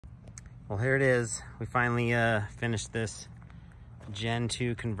Well, here it is. We finally finished this Gen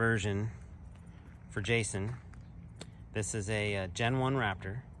 2 conversion for Jason. This is a Gen 1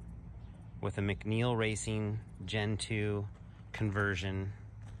 Raptor with a McNeil Racing Gen 2 conversion,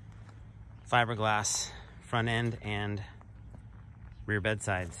 fiberglass front end and rear bed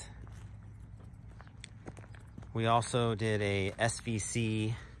sides. We also did a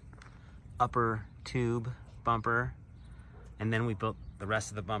SVC upper tube bumper, and then we built the rest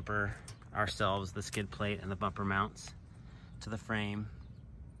of the bumper ourselves, the skid plate and the bumper mounts to the frame.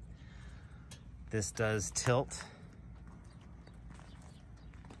 This does tilt.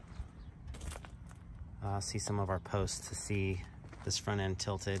 See some of our posts to see this front end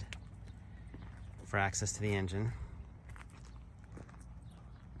tilted for access to the engine.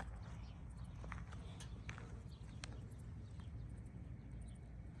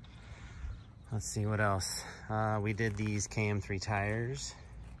 Let's see what else. We did these KM3 tires.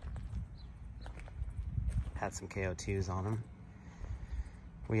 Had some KO2s on them.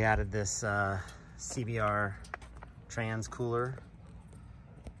 We added this CBR trans cooler,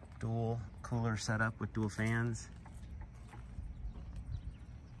 dual cooler setup with dual fans.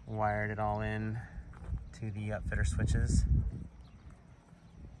 Wired it all in to the upfitter switches.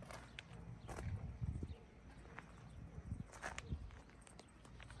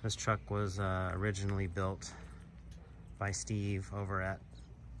 This truck was originally built by Steve over at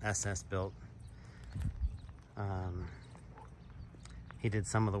SS Built. He did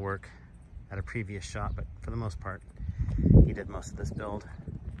some of the work at a previous shop, but for the most part, he did most of this build.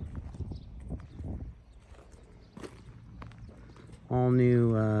 All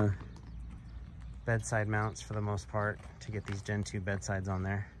new bedside mounts for the most part to get these Gen 2 bedsides on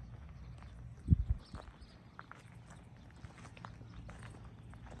there.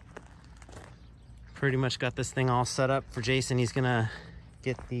 Pretty much got this thing all set up for Jason. He's gonna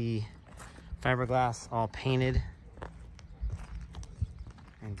get the fiberglass all painted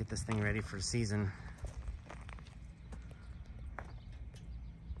and get this thing ready for the season.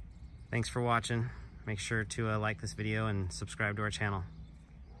 Thanks for watching. Make sure to like this video and subscribe to our channel.